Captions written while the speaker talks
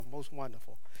most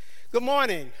wonderful. Good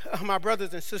morning, my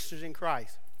brothers and sisters in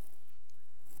Christ.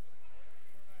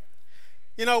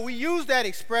 You know, we use that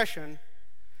expression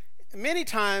many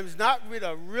times not with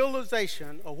a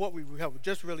realization of what we have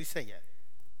just really said.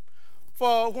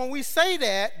 For when we say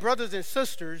that, brothers and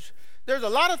sisters, there's a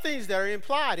lot of things that are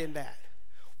implied in that.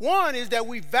 One is that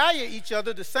we value each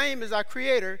other the same as our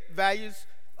Creator values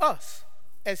us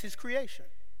as His creation.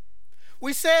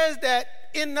 We says that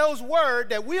in those words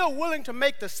that we are willing to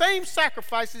make the same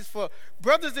sacrifices for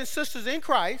brothers and sisters in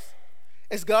Christ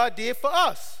as God did for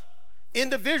us,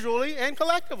 individually and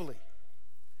collectively.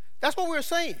 That's what we're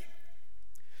saying.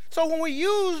 So when we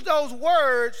use those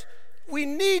words, we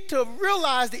need to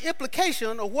realize the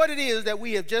implication of what it is that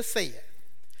we have just said.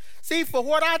 See, for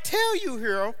what I tell you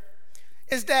here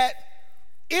is that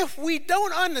if we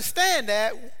don't understand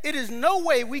that, it is no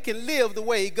way we can live the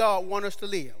way God wants us to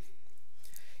live.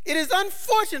 It is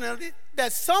unfortunate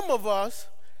that some of us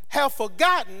have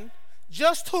forgotten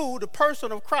just who the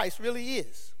person of Christ really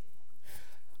is.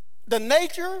 The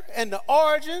nature and the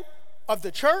origin of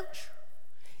the church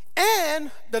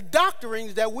and the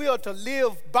doctrines that we are to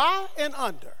live by and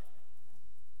under.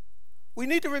 We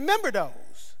need to remember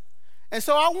those. And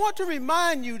so I want to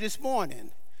remind you this morning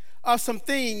of some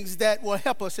things that will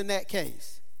help us in that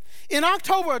case. In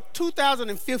October of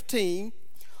 2015,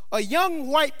 a young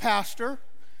white pastor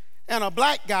and a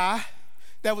black guy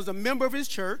that was a member of his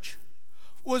church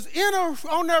was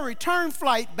on their return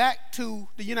flight back to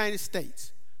the United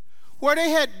States, where they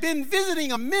had been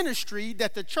visiting a ministry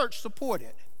that the church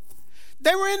supported.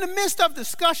 They were in the midst of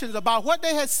discussions about what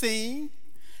they had seen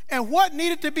and what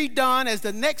needed to be done as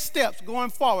the next steps going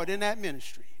forward in that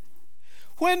ministry,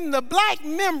 when the black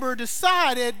member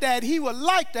decided that he would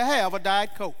like to have a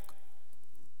Diet Coke.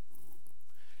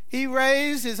 He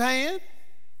raised his hand.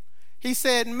 He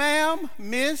said, "Ma'am,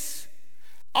 miss,"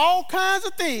 all kinds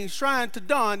of things trying to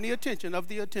don the attention of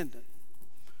the attendant,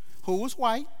 who was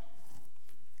white.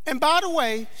 And by the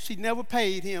way, she never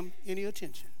paid him any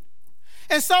attention.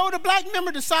 And so the black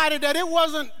member decided that it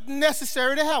wasn't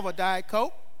necessary to have a Diet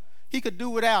Coke. He could do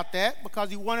without that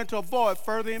because he wanted to avoid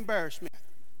further embarrassment.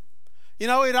 You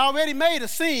know, it already made a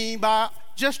scene by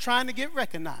just trying to get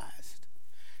recognized.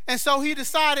 And so he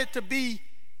decided to be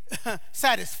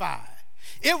satisfied.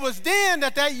 It was then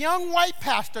that young white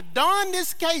pastor donned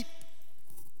his cape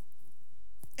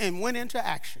and went into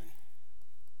action,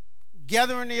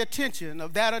 gathering the attention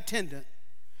of that attendant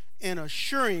and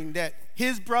assuring that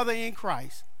his brother in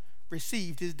Christ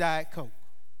received his Diet Coke.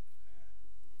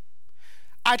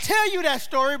 I tell you that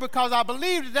story because I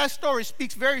believe that story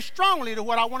speaks very strongly to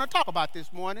what I want to talk about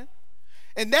this morning,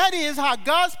 and that is how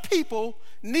God's people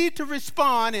need to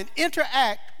respond and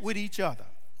interact with each other.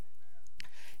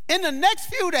 In the next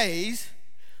few days,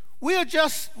 we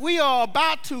are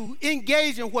about to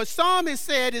engage in what some have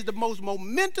said is the most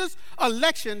momentous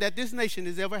election that this nation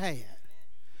has ever had.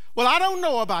 Well, I don't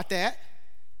know about that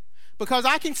because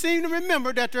I can seem to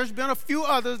remember that there's been a few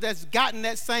others that's gotten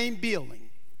that same billing.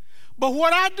 But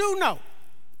what I do know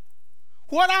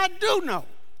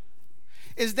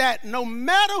is that no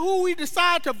matter who we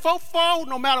decide to vote for,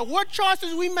 no matter what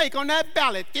choices we make on that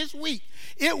ballot this week,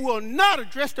 it will not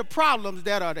address the problems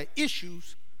that are the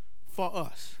issues for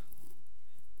us.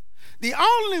 The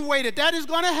only way that is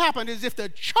going to happen is if the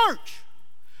church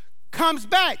comes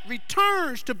back,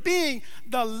 returns to being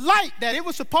the light that it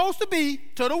was supposed to be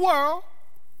to the world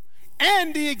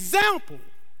and the example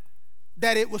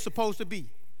that it was supposed to be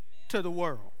to the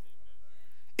world.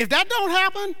 If that don't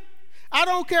happen, I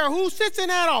don't care who sits in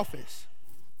that office,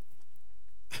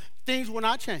 things will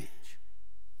not change.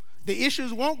 The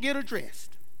issues won't get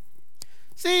addressed.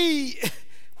 See,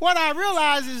 what I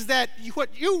realize is that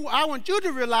I want you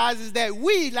to realize is that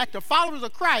we, like the followers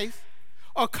of Christ,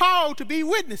 are called to be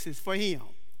witnesses for Him.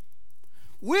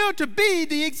 We're to be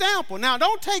the example. Now,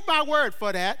 don't take my word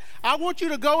for that. I want you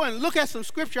to go and look at some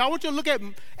scripture. I want you to look at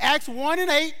Acts 1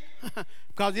 and 8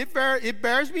 because it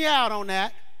bears me out on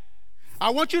that. I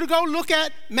want you to go look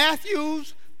at Matthew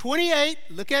 28.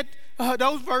 Look at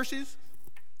those verses,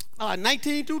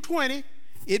 19 through 20.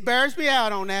 It bears me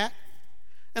out on that.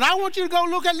 And I want you to go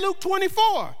look at Luke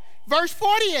 24, verse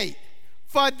 48,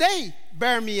 for they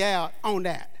bear me out on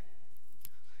that.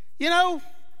 You know,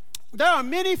 there are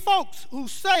many folks who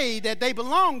say that they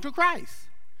belong to Christ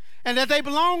and that they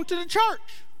belong to the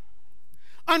church.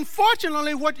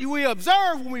 Unfortunately, what we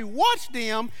observe when we watch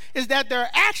them is that their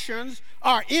actions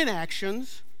are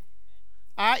inactions,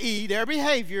 i.e., their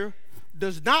behavior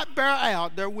does not bear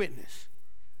out their witness.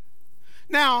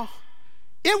 Now,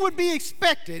 it would be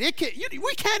expected.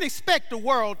 We can't expect the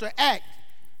world to act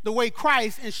the way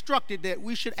Christ instructed that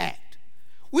we should act.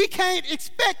 We can't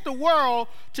expect the world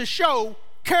to show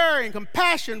care and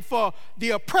compassion for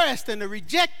the oppressed and the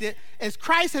rejected as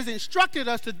Christ has instructed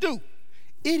us to do.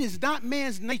 It is not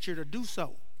man's nature to do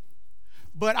so.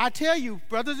 But I tell you,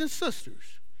 brothers and sisters,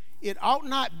 it ought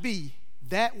not be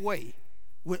that way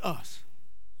with us.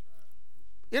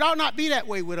 It ought not be that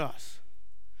way with us.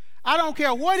 I don't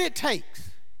care what it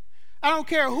takes. I don't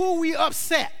care who we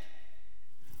upset.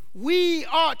 We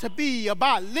ought to be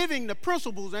about living the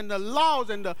principles and the laws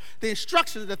and the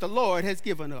instructions that the Lord has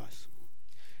given us.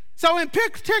 So in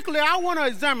particular, I want to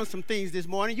examine some things this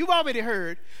morning. You've already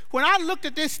heard. When I looked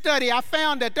at this study, I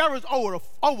found that there was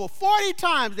over 40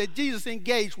 times that Jesus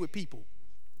engaged with people.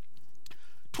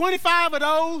 25 of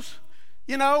those,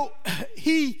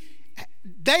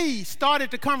 they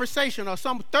started the conversation, or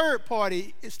some third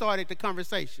party started the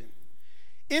conversation.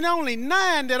 In only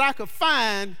 9 that I could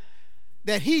find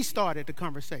that he started the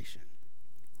conversation.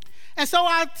 And so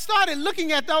I started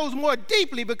looking at those more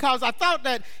deeply because I thought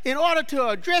that in order to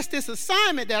address this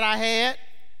assignment that I had,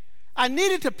 I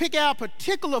needed to pick out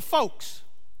particular folks.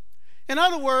 In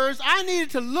other words, I needed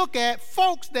to look at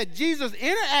folks that Jesus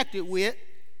interacted with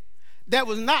that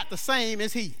was not the same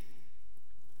as he.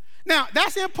 Now,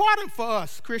 that's important for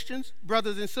us, Christians,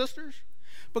 brothers and sisters,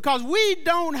 because we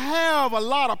don't have a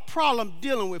lot of problem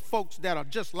dealing with folks that are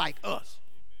just like us.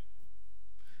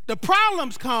 The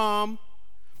problems come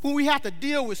when we have to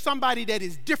deal with somebody that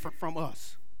is different from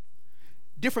us,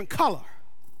 different color,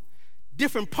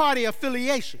 different party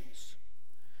affiliations,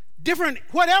 different,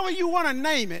 whatever you want to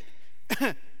name it,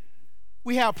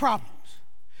 we have problems.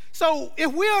 So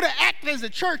if we are to act as a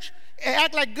church,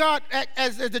 act like God,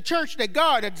 as the church that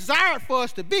God desired for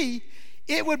us to be,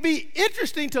 it would be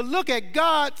interesting to look at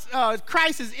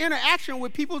Christ's interaction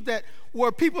with people that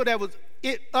was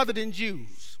other than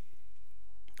Jews.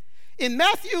 In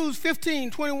Matthew 15,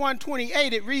 21,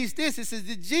 28, it reads this. It says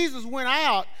that Jesus went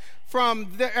out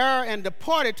from there and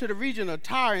departed to the region of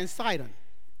Tyre and Sidon.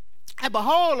 And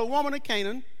behold, a woman of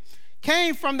Canaan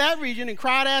came from that region and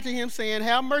cried out to him, saying,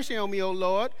 have mercy on me, O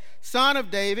Lord, Son of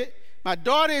David. My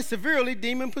daughter is severely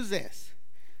demon-possessed.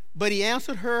 But he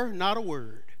answered her not a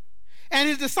word. And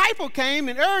his disciple came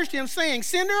and urged him, saying,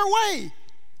 send her away,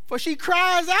 for she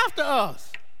cries after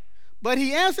us. But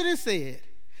he answered and said,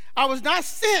 I was not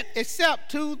sent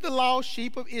except to the lost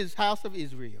sheep of his house of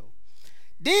Israel.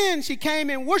 Then she came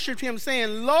and worshipped him,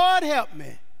 saying, Lord, help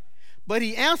me. But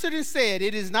he answered and said,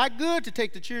 it is not good to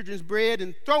take the children's bread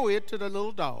and throw it to the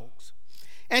little dogs.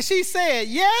 And she said,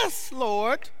 yes,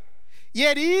 Lord,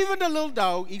 yet even the little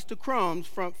dog eats the crumbs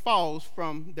falls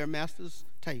from their master's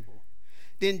table.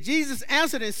 Then Jesus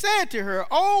answered and said to her,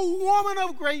 O woman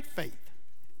of great faith,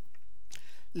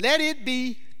 let it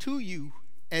be to you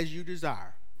as you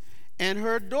desire. And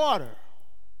her daughter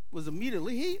was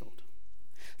immediately healed.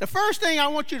 The first thing I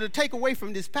want you to take away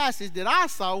from this passage that I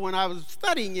saw when I was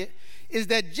studying it is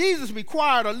that Jesus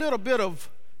required a little bit of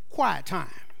quiet time.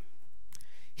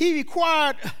 He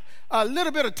required a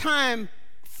little bit of time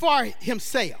for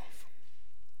himself.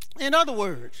 In other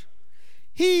words,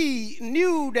 he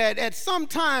knew that at some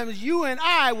times you and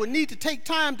I would need to take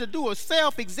time to do a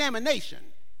self-examination.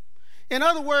 In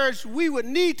other words, we would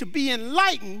need to be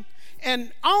enlightened,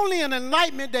 and only an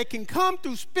enlightenment that can come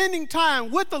through spending time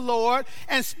with the Lord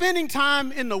and spending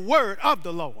time in the Word of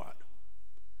the Lord.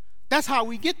 That's how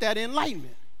we get that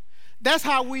enlightenment. That's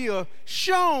how we are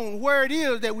shown where it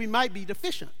is that we might be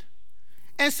deficient.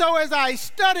 And so as I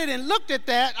studied and looked at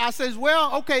that, I says,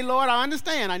 well, okay, Lord, I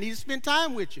understand. I need to spend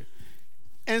time with you.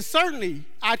 And certainly,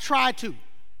 I try to.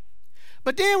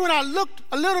 But then when I looked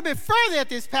a little bit further at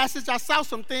this passage, I saw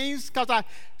some things because I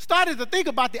started to think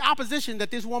about the opposition that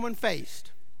this woman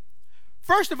faced.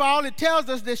 First of all, it tells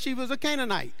us that she was a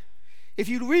Canaanite. If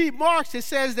you read Mark, it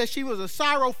says that she was a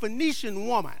Syrophoenician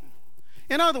woman.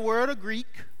 In other words, a Greek,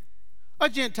 a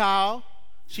Gentile.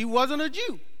 She wasn't a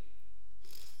Jew.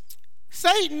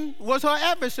 Satan was her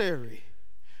adversary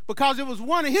because it was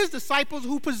one of his disciples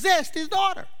who possessed his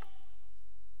daughter.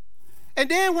 And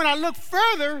then when I looked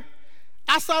further,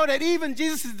 I saw that even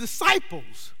Jesus'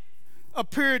 disciples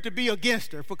appeared to be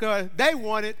against her because they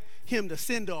wanted him to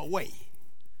send her away.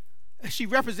 She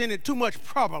represented too much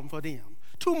problem for them,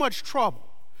 too much trouble.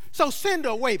 So send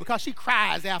her away because she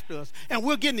cries after us and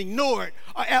we're getting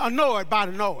annoyed by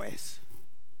the noise.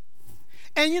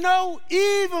 And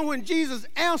even when Jesus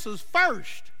answers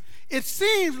first, it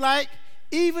seems like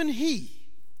even he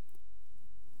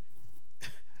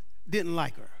didn't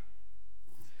like her.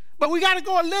 But we got to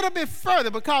go a little bit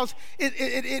further because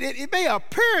it may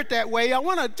appear that way. I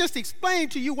want to just explain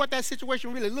to you what that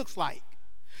situation really looks like.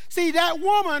 See, that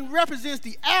woman represents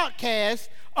the outcast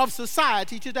of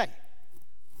society today.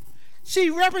 She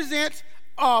represents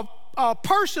a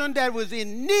person that was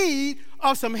in need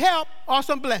of some help or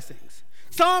some blessings.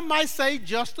 Some might say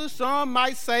justice, some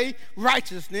might say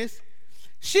righteousness.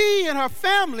 She and her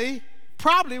family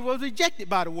probably was rejected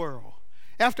by the world.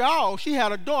 After all, she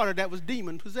had a daughter that was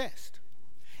demon-possessed.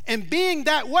 And being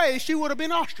that way, she would have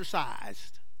been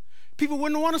ostracized. People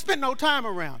wouldn't want to spend no time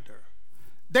around her.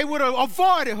 They would have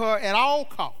avoided her at all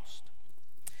costs.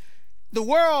 The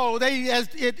world, as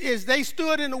they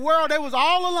stood in the world, they was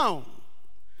all alone.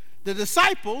 The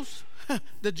disciples,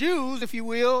 the Jews, if you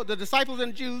will, the disciples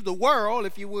and Jews, the world,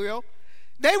 if you will,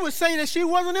 they would say that she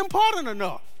wasn't important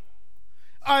enough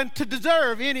to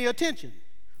deserve any attention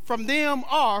from them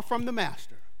or from the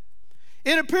master.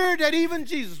 It appeared that even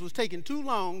Jesus was taking too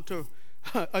long to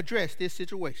address this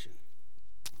situation.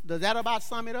 Does that about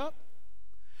sum it up?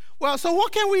 Well, so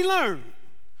what can we learn?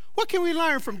 What can we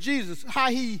learn from Jesus,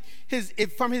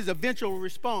 from his eventual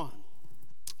response?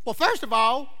 Well, first of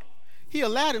all, he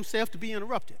allowed himself to be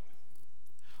interrupted.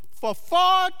 For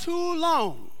far too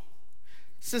long,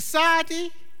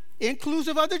 society,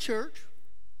 inclusive of the church,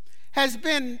 has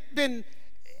been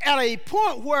at a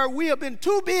point where we have been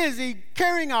too busy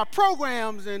carrying our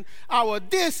programs and our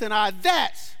this and our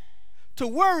that's to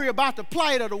worry about the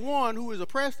plight of the one who is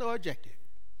oppressed or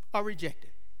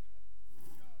rejected.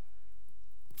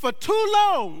 For too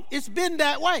long, it's been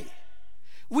that way.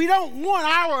 We don't want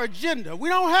our agenda. We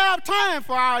don't have time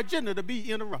for our agenda to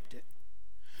be interrupted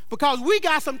because we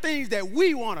got some things that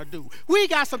we want to do. We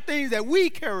got some things that we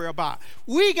care about.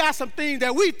 We got some things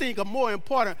that we think are more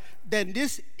important than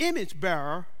this image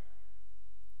bearer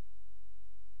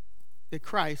that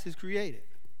Christ has created.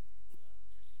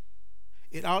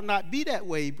 It ought not be that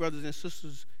way, brothers and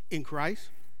sisters in Christ.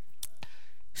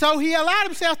 So he allowed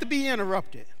himself to be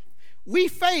interrupted. We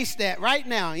face that right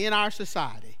now in our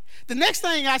society. The next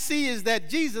thing I see is that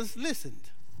Jesus listened,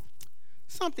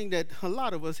 something that a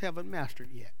lot of us haven't mastered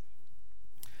yet.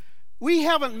 We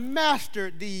haven't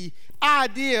mastered the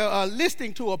idea of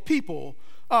listening to a people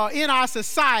in our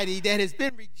society that has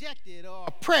been rejected or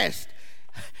oppressed.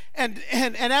 And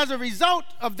as a result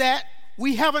of that,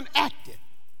 we haven't acted.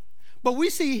 But we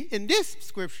see in this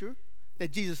scripture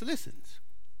that Jesus listens.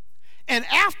 And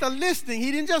after listening,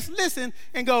 he didn't just listen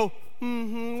and go,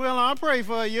 well, I'll pray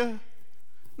for you.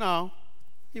 No,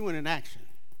 he went in action.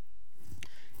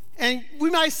 And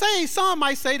some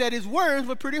might say that his words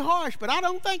were pretty harsh, but I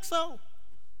don't think so.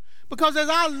 Because as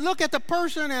I look at the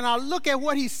person and I look at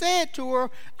what he said to her,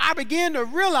 I began to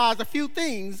realize a few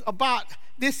things about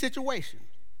this situation.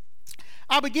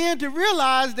 I began to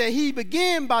realize that he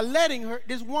began by letting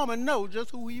this woman know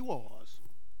just who he was.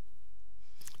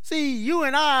 See, you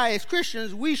and I as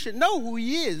Christians, we should know who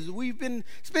he is. We've been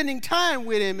spending time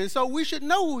with him, and so we should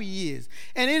know who he is.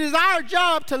 And it is our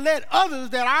job to let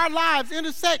others that our lives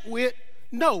intersect with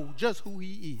know just who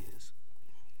he is.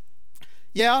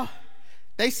 Yeah,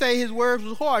 they say his words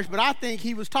was harsh, but I think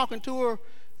he was talking to her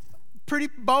pretty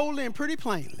boldly and pretty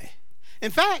plainly.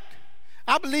 In fact,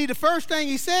 I believe the first thing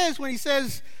he says when he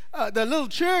says the little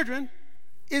children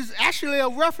is actually a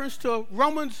reference to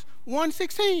Romans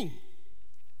 1:16.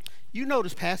 You know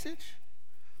this passage.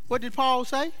 What did Paul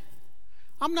say?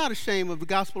 I'm not ashamed of the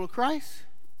gospel of Christ,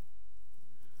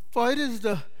 for it is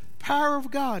the power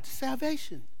of God to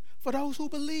salvation for those who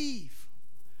believe.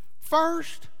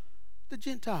 First, the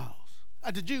Jews,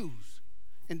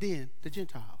 and then the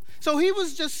Gentiles. So he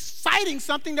was just citing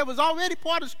something that was already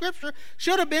part of Scripture,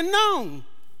 should have been known,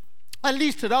 at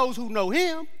least to those who know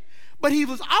him. But he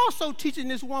was also teaching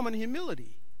this woman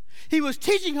humility. He was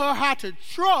teaching her how to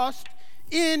trust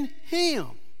in him.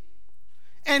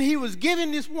 And he was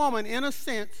giving this woman, in a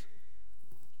sense,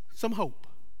 some hope.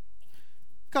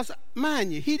 Because,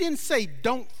 mind you, he didn't say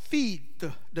don't feed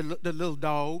the little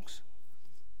dogs.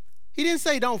 He didn't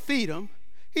say don't feed them.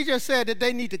 He just said that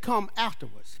they need to come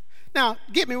afterwards. Now,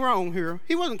 get me wrong here.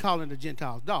 He wasn't calling the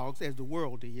Gentiles dogs, as the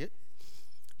world did.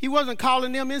 He wasn't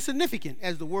calling them insignificant,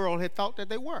 as the world had thought that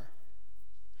they were.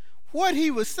 What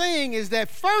he was saying is that,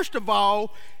 first of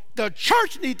all, the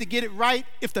church needs to get it right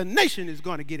if the nation is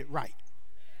going to get it right.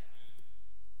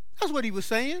 That's what he was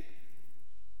saying.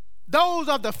 Those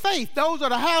of the faith, those of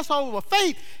the household of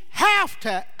faith, have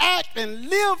to act and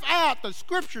live out the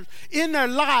scriptures in their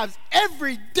lives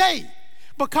every day,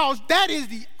 because that is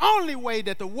the only way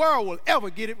that the world will ever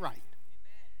get it right.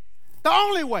 The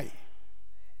only way.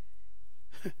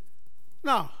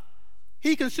 No,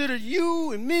 he considered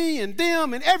you and me and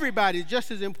them and everybody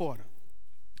just as important.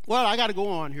 Well, I got to go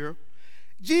on here.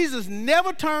 Jesus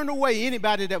never turned away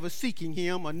anybody that was seeking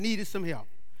him or needed some help,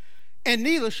 and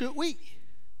neither should we.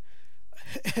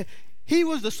 He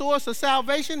was the source of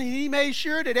salvation, and he made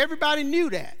sure that everybody knew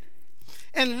that.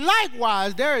 And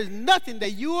likewise, there is nothing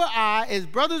that you or I, as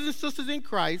brothers and sisters in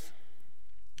Christ,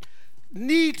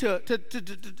 need to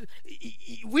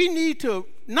we need to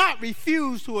not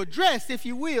refuse to address, if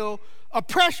you will,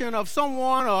 oppression of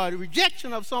someone or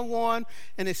rejection of someone,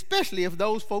 and especially if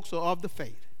those folks are of the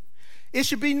faith. It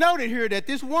should be noted here that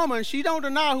this woman, she don't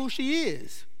deny who she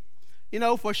is,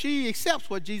 for she accepts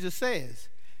what Jesus says.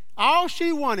 All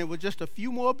she wanted was just a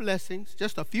few more blessings,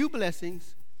 just a few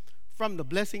blessings from the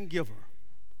blessing giver.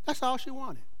 That's all she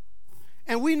wanted.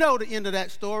 And we know the end of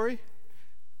that story.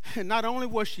 Not only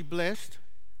was she blessed,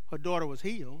 her daughter was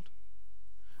healed,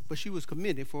 but she was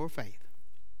commended for her faith.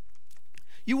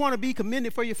 You want to be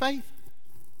commended for your faith?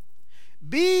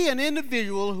 Be an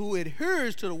individual who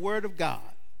adheres to the Word of God.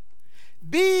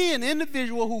 Be an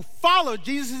individual who follows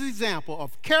Jesus' example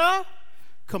of care,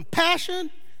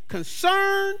 compassion,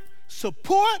 concern,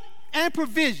 support, and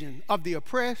provision of the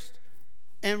oppressed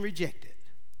and rejected.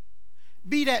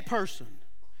 Be that person.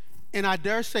 And I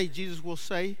dare say Jesus will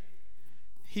say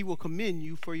he will commend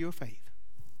you for your faith.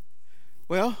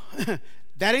 Well,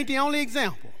 that ain't the only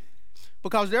example,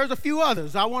 because there's a few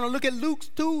others. I want to look at Luke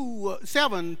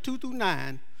 7, 2 through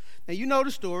 9. Now, you know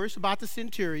the story. It's about the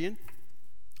centurion.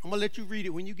 I'm going to let you read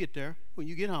it when you get there, when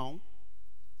you get home.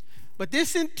 But this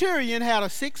centurion had a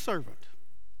sick servant.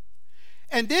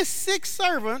 And this sick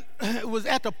servant was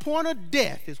at the point of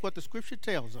death, is what the scripture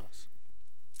tells us.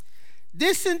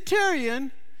 This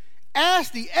centurion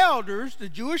asked the elders, the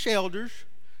Jewish elders,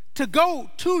 to go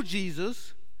to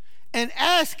Jesus and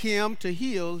ask him to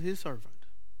heal his servant.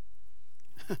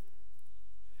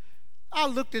 I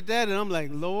looked at that and I'm like,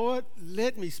 Lord,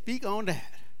 let me speak on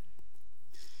that.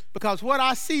 Because what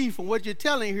I see from what you're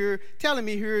telling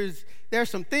me here is there's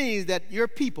some things that your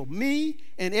people, me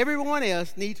and everyone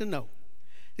else, need to know.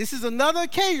 This is another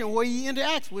occasion where he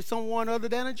interacts with someone other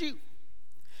than a Jew.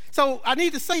 So I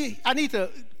need to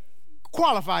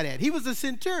qualify that. He was a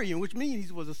centurion, which means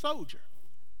he was a soldier.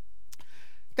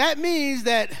 That means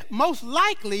that most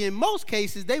likely, in most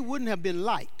cases, they wouldn't have been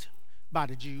liked by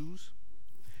the Jews.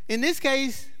 In this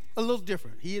case, a little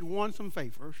different. He had won some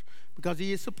favors because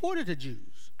he had supported the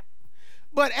Jews.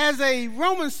 But as a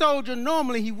Roman soldier,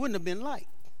 normally he wouldn't have been liked.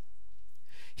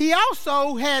 He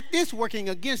also had this working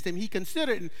against him. He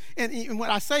considered, and when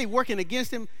I say working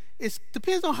against him, it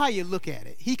depends on how you look at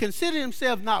it. He considered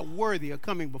himself not worthy of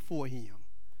coming before him.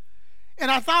 And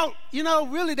I thought,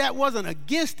 really that wasn't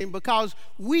against him, because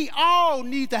we all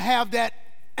need to have that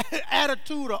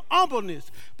attitude of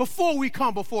humbleness before we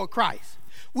come before Christ.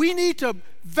 We need to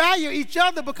value each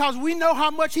other because we know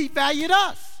how much he valued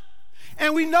us.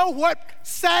 And we know what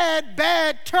sad,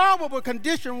 bad, terrible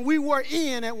condition we were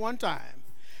in at one time.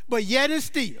 But yet and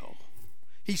still,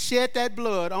 he shed that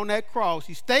blood on that cross.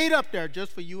 He stayed up there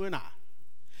just for you and I.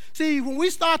 See, when we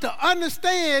start to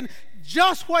understand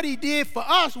just what he did for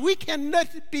us, we can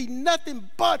be nothing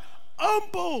but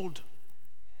humbled.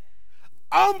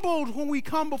 Humbled when we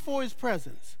come before his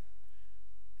presence.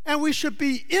 And we should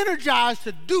be energized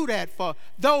to do that for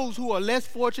those who are less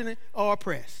fortunate or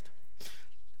oppressed.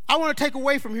 I want to take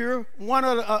away from here one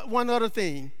other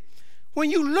thing. When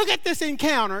you look at this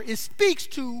encounter, it speaks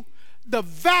to the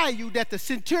value that the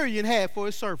centurion had for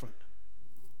his servant.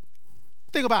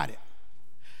 Think about it.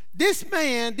 This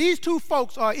man, these two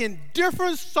folks are in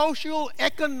different social,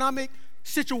 economic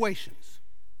situations.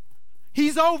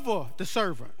 He's over the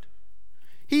servant.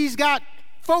 He's got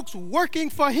folks working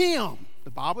for him.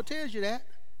 The Bible tells you that.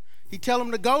 He tell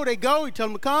them to go, they go. He tell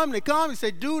them to come, they come. He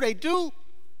say do, they do.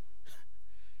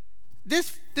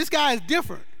 This guy is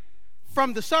different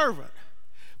from the servant.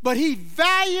 But he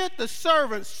valued the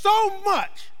servant so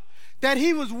much that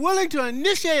he was willing to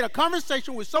initiate a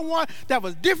conversation with someone that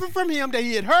was different from him, that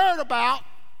he had heard about,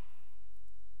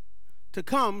 to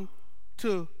come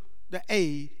to the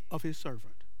aid of his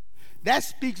servant. That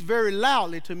speaks very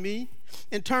loudly to me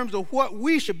in terms of what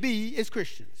we should be as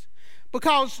Christians.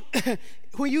 Because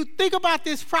when you think about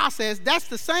this process, that's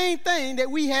the same thing that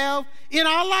we have in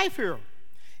our life here.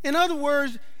 In other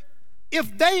words,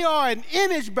 if they are an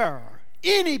image bearer,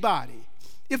 anybody,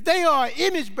 if they are an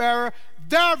image bearer,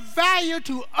 their value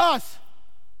to us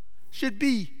should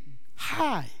be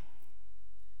high,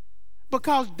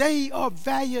 because they are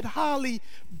valued highly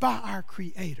by our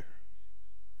Creator.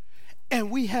 And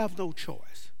we have no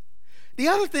choice. The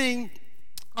other thing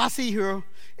I see here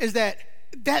is that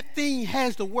thing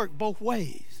has to work both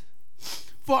ways.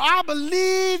 For I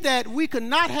believe that we could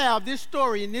not have this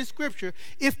story in this scripture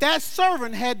if that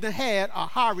servant hadn't had a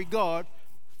high regard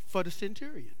for the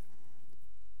centurion.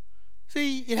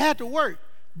 See, it had to work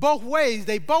both ways.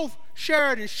 They both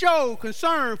shared and showed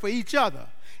concern for each other.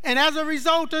 And as a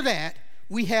result of that,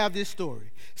 we have this story.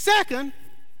 Second,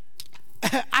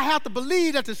 I have to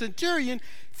believe that the centurion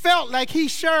felt like he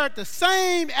shared the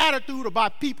same attitude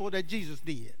about people that Jesus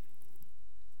did.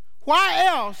 Why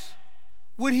else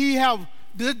would he have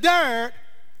dared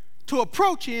to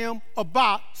approach him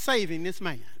about saving this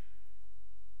man?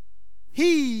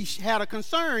 He had a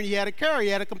concern, he had a care, he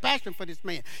had a compassion for this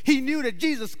man. He knew that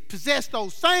Jesus possessed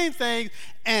those same things,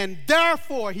 and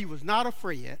therefore he was not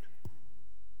afraid.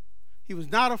 He was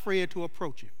not afraid to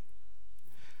approach him.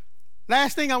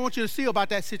 Last thing I want you to see about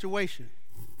that situation,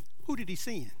 who did he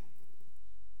send?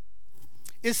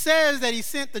 It says that he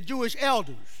sent the Jewish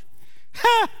elders.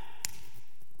 Ha!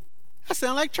 That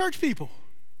sounds like church people.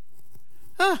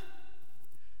 Huh?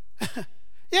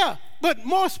 Yeah, but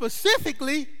more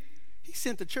specifically, he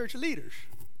sent the church leaders.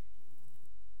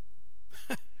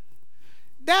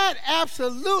 That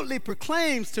absolutely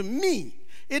proclaims to me,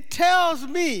 it tells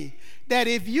me that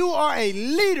if you are a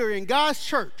leader in God's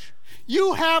church,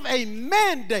 you have a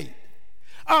mandate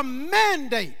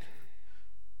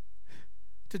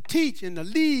to teach and to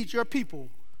lead your people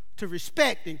to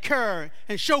respect and care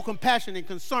and show compassion and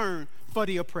concern for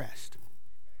the oppressed.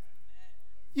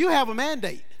 You have a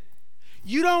mandate.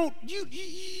 You don't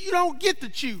get to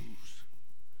choose.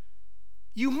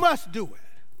 You must do it.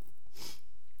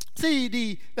 See,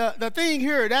 the thing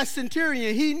here, that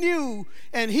centurion, he knew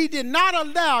and he did not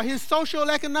allow his social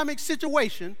economic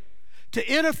situation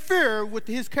to interfere with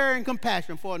his care and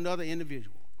compassion for another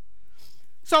individual.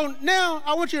 So now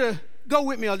I want you to go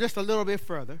with me just a little bit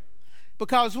further,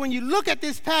 because when you look at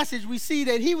this passage, we see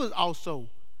that he was also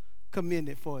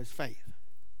commended for his faith.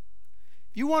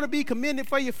 You want to be commended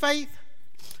for your faith?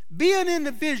 Be an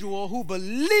individual who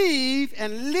believe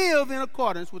and live in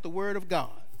accordance with the Word of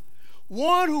God.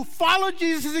 One who followed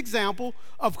Jesus' example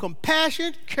of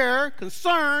compassion, care,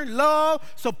 concern, love,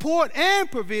 support, and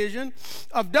provision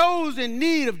of those in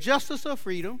need of justice or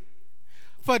freedom,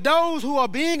 for those who are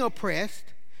being oppressed,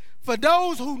 for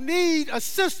those who need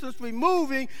assistance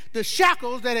removing the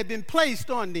shackles that have been placed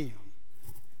on them.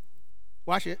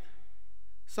 Watch it.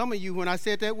 Some of you, when I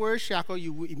said that word shackle,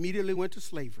 you immediately went to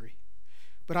slavery.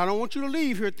 But I don't want you to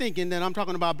leave here thinking that I'm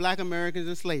talking about black Americans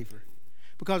and slavery.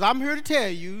 Because I'm here to tell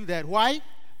you that white,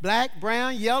 black,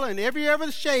 brown, yellow, and every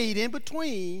other shade in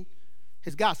between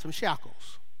has got some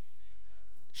shackles.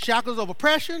 Shackles of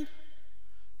oppression,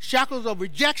 shackles of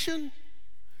rejection,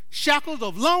 shackles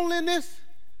of loneliness,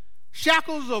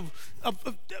 shackles of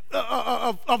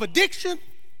addiction.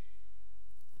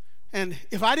 And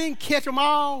if I didn't catch them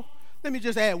all, let me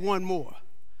just add one more.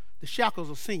 The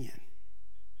shackles of sin.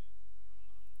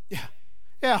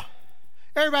 Yeah.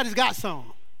 Everybody's got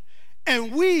some.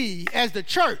 And we, as the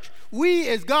church, we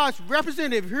as God's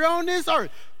representative here on this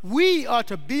earth, we are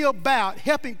to be about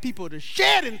helping people to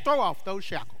shed and throw off those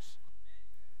shackles.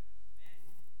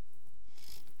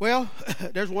 Well,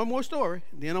 there's one more story,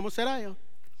 and then I'm going to sit down.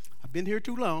 I've been here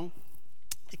too long.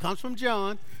 It comes from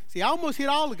John. See, I almost hit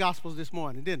all the Gospels this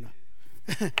morning, didn't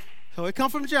I? So it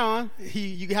comes from John.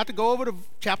 You have to go over to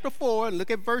chapter 4 and look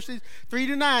at verses 3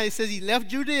 to 9. It says he left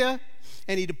Judea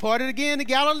and he departed again to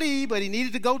Galilee, but he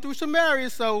needed to go through Samaria.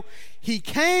 So he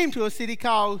came to a city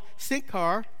called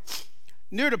Sychar,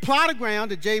 near the plot of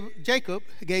ground that Jacob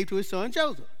gave to his son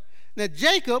Joseph. Now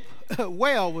Jacob's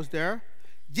well was there.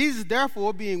 Jesus,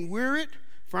 therefore, being wearied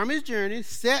from his journey,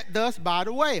 sat thus by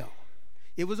the well.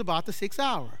 It was about the 6th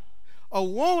hour. A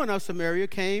woman of Samaria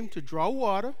came to draw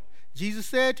water. Jesus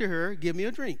said to her, "Give me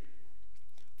a drink."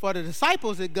 For the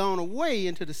disciples had gone away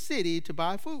into the city to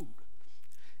buy food.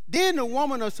 Then the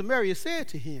woman of Samaria said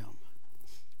to him,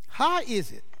 "How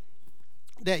is it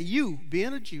that you,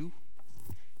 being a Jew,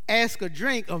 ask a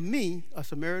drink of me, a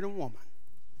Samaritan woman?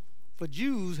 For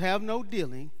Jews have no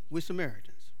dealing with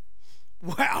Samaritans."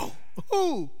 Wow.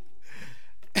 Ooh.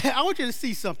 I want you to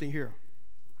see something here.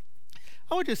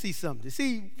 I want you to see something.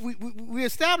 See, we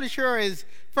establish her as,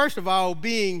 first of all,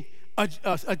 being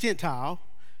a Gentile,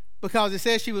 because it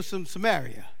says she was from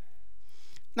Samaria.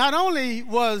 Not only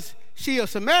was she a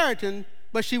Samaritan,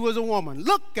 but she was a woman.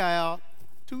 Look out,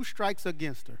 2 strikes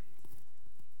against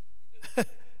her.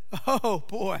 Oh,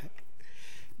 boy.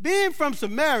 Being from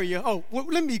Samaria,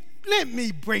 let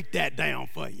me break that down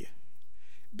for you.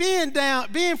 Being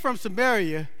from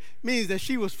Samaria means that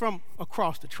she was from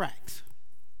across the tracks.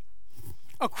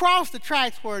 Across the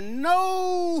tracks where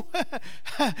no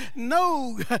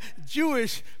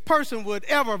Jewish person would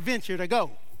ever venture to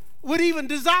go, would even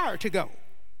desire to go.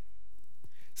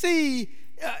 See,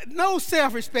 no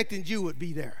self-respecting Jew would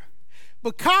be there.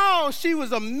 Because she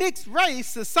was a mixed race,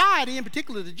 society, in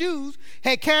particular the Jews,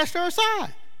 had cast her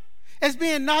aside as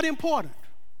being not important,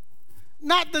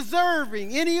 not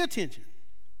deserving any attention.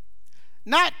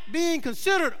 not being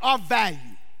considered of value,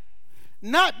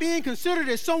 not being considered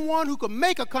as someone who could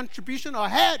make a contribution or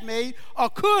had made or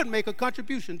could make a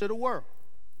contribution to the world.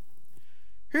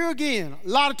 Here again, a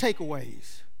lot of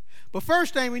takeaways. But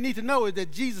first thing we need to know is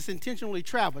that Jesus intentionally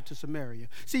traveled to Samaria.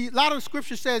 See, a lot of the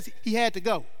scripture says he had to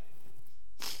go.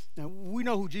 Now, we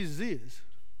know who Jesus is.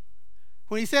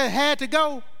 When he said had to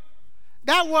go,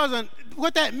 that wasn't,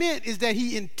 what that meant is that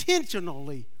he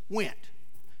intentionally went.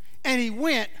 And he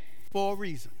went for a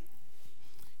reason.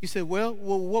 You said, well,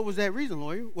 what was that reason,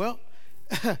 lawyer? Well,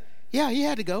 yeah, he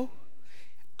had to go.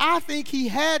 I think he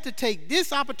had to take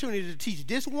this opportunity to teach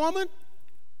this woman,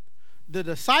 the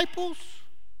disciples,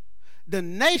 the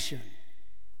nation,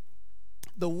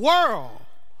 the world,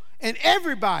 and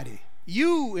everybody,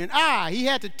 you and I. He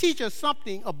had to teach us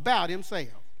something about himself.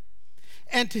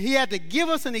 And he had to give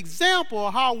us an example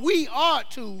of how we ought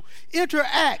to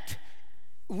interact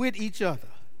with each other.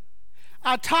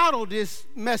 I titled this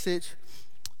message,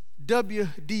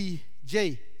 WDJD.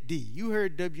 You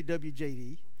heard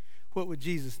WWJD. What would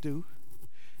Jesus do?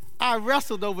 I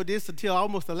wrestled over this until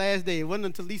almost the last day. It wasn't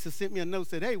until Lisa sent me a note and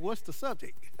said, hey, what's the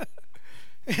subject?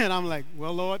 And I'm like,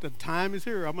 well, Lord, the time is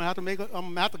here. I'm gonna have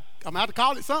to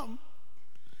call it something.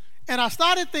 And I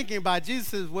started thinking about Jesus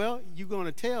says, well, you're going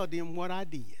to tell them what I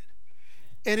did.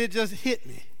 And it just hit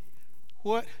me.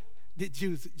 What did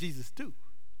Jesus do?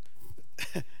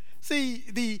 See,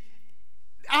 the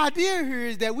idea here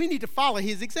is that we need to follow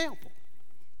his example.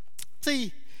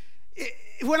 See,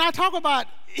 when I talk about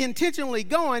intentionally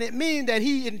going, it means that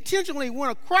he intentionally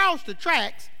went across the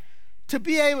tracks to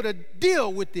be able to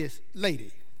deal with this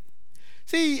lady.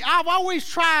 See, I've always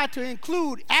tried to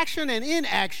include action and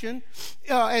inaction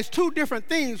as two different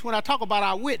things when I talk about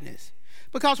our witness.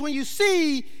 Because when you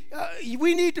see,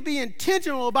 we need to be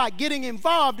intentional about getting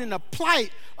involved in the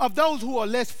plight of those who are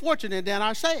less fortunate than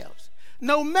ourselves.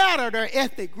 No matter their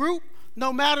ethnic group,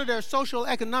 no matter their social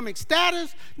economic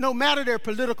status, no matter their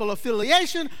political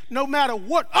affiliation, no matter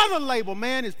what other label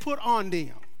man is put on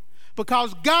them.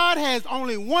 Because God has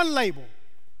only one label,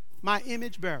 my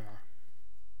image bearer,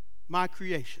 my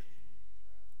creation.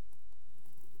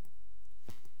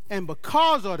 And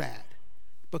because of that,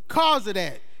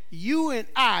 you and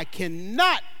I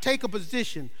cannot take a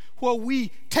position where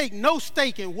we take no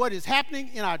stake in what is happening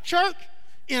in our church,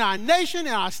 in our nation,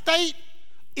 in our state,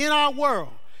 in our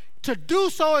world. To do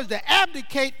so is to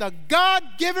abdicate the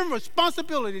God-given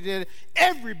responsibility that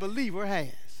every believer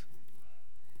has.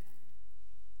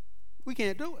 We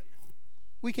can't do it.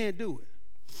 We can't do it.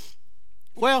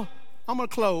 Well, I'm going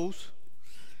to close,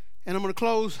 and I'm going to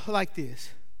close like this.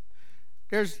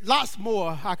 There's lots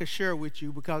more I could share with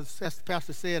you because, as the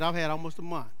pastor said, I've had almost a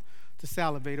month to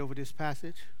salivate over this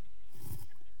passage.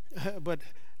 But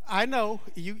I know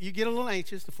you get a little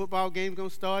anxious. The football game's going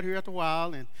to start here after a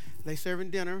while, and they're serving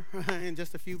dinner in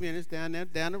just a few minutes down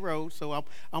the road. So I'm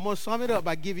going to sum it up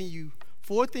by giving you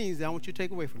 4 things that I want you to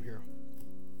take away from here.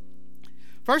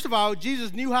 First of all,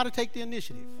 Jesus knew how to take the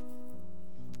initiative.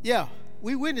 Yeah,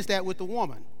 we witnessed that with the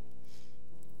woman.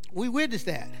 We witnessed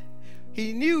that.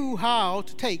 He knew how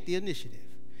to take the initiative.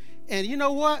 And you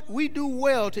know what? We do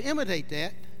well to imitate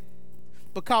that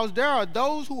because there are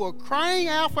those who are crying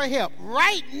out for help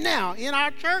right now in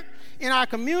our church, in our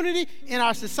community, in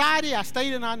our society, our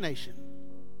state, and our nation.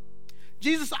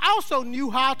 Jesus also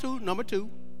knew how to, number 2,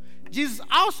 Jesus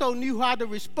also knew how to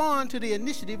respond to the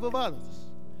initiative of others.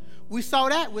 We saw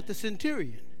that with the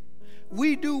centurion.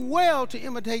 We do well to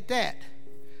imitate that.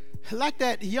 Like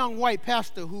that young white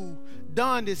pastor who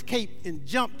donned his cape and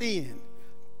jumped in.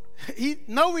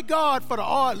 No regard for the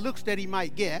odd looks that he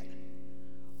might get,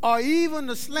 or even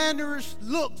the slanderous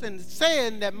looks and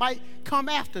saying that might come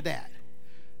after that,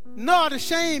 nor the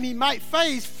shame he might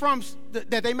face from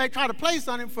that they may try to place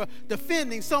on him for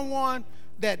defending someone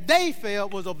that they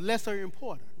felt was of lesser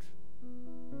importance.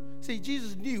 See,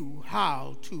 Jesus knew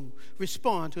how to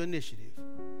respond to initiative.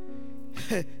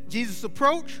 Jesus'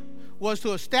 approach was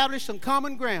to establish some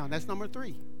common ground. That's number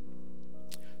 3.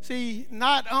 See,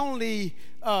 not only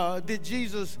did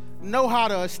Jesus know how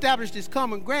to establish this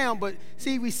common ground, but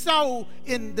see, we saw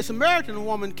in the Samaritan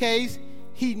woman case,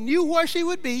 he knew where she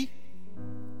would be,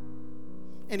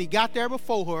 and he got there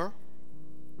before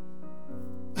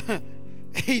her.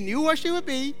 He knew where she would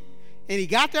be, and he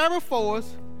got there before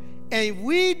us, and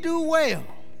we do well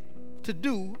to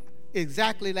do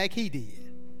exactly like he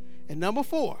did. And number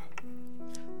 4,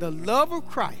 the love of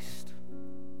Christ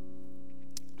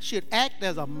should act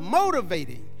as a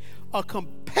motivating, a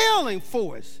compelling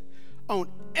force on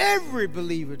every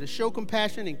believer to show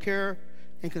compassion and care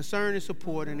and concern and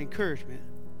support and encouragement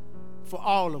for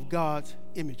all of God's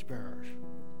image bearers.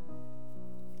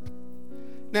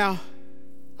 Now,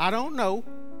 I don't know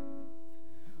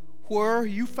where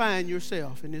you find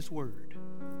yourself in this word.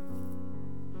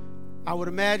 I would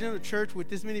imagine a church with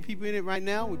this many people in it right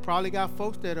now, we probably got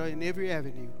folks that are in every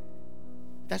avenue.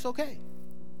 That's okay.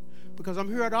 Because I'm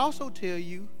here to also tell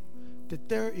you that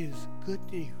there is good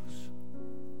news.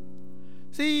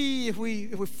 See, if we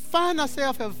find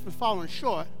ourselves having fallen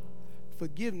short,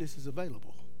 forgiveness is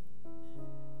available.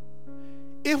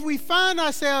 If we find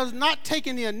ourselves not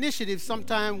taking the initiative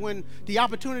sometime when the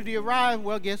opportunity arrives,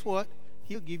 well, guess what?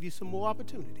 He'll give you some more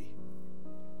opportunity.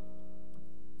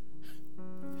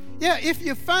 Yeah, if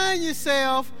you find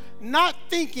yourself not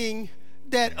thinking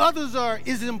that others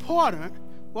is important,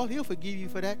 well, he'll forgive you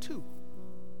for that too.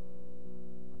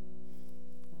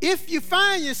 If you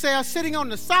find yourself sitting on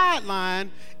the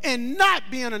sideline and not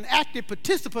being an active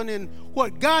participant in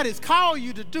what God has called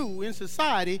you to do in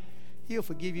society, he'll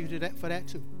forgive you for that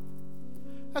too.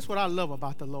 That's what I love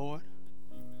about the Lord.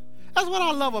 That's what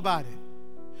I love about it.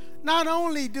 Not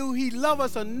only do he love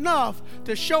us enough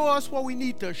to show us what we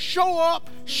need to show up,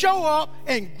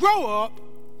 and grow up,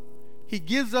 he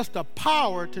gives us the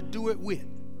power to do it with.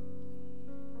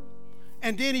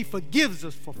 And then he forgives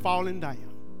us for falling down.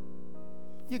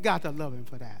 You got to love him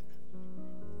for that.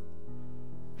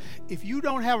 If you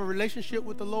don't have a relationship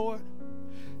with the Lord,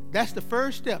 that's the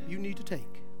first step you need to take.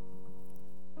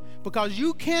 Because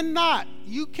you cannot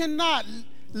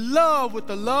love with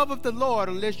the love of the Lord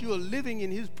unless you are living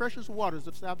in his precious waters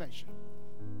of salvation.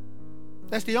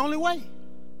 That's the only way.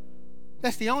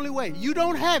 That's the only way. You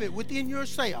don't have it within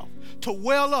yourself to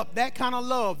well up that kind of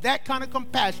love, that kind of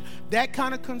compassion, that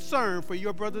kind of concern for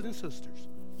your brothers and sisters.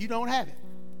 You don't have it.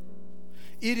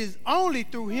 It is only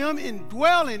through him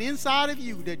indwelling inside of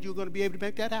you that you're going to be able to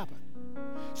make that happen.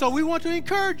 So we want to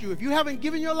encourage you. If you haven't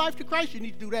given your life to Christ, you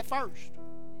need to do that first.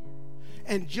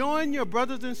 And join your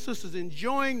brothers and sisters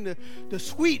enjoying the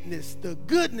sweetness, the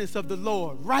goodness of the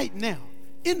Lord right now,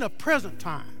 in the present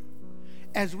time,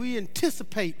 as we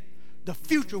anticipate the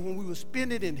future when we will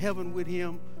spend it in heaven with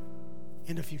him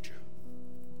in the future.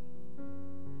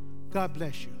 God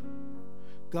bless you.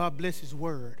 God bless his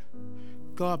word.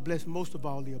 God bless most of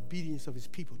all the obedience of his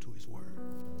people to his word.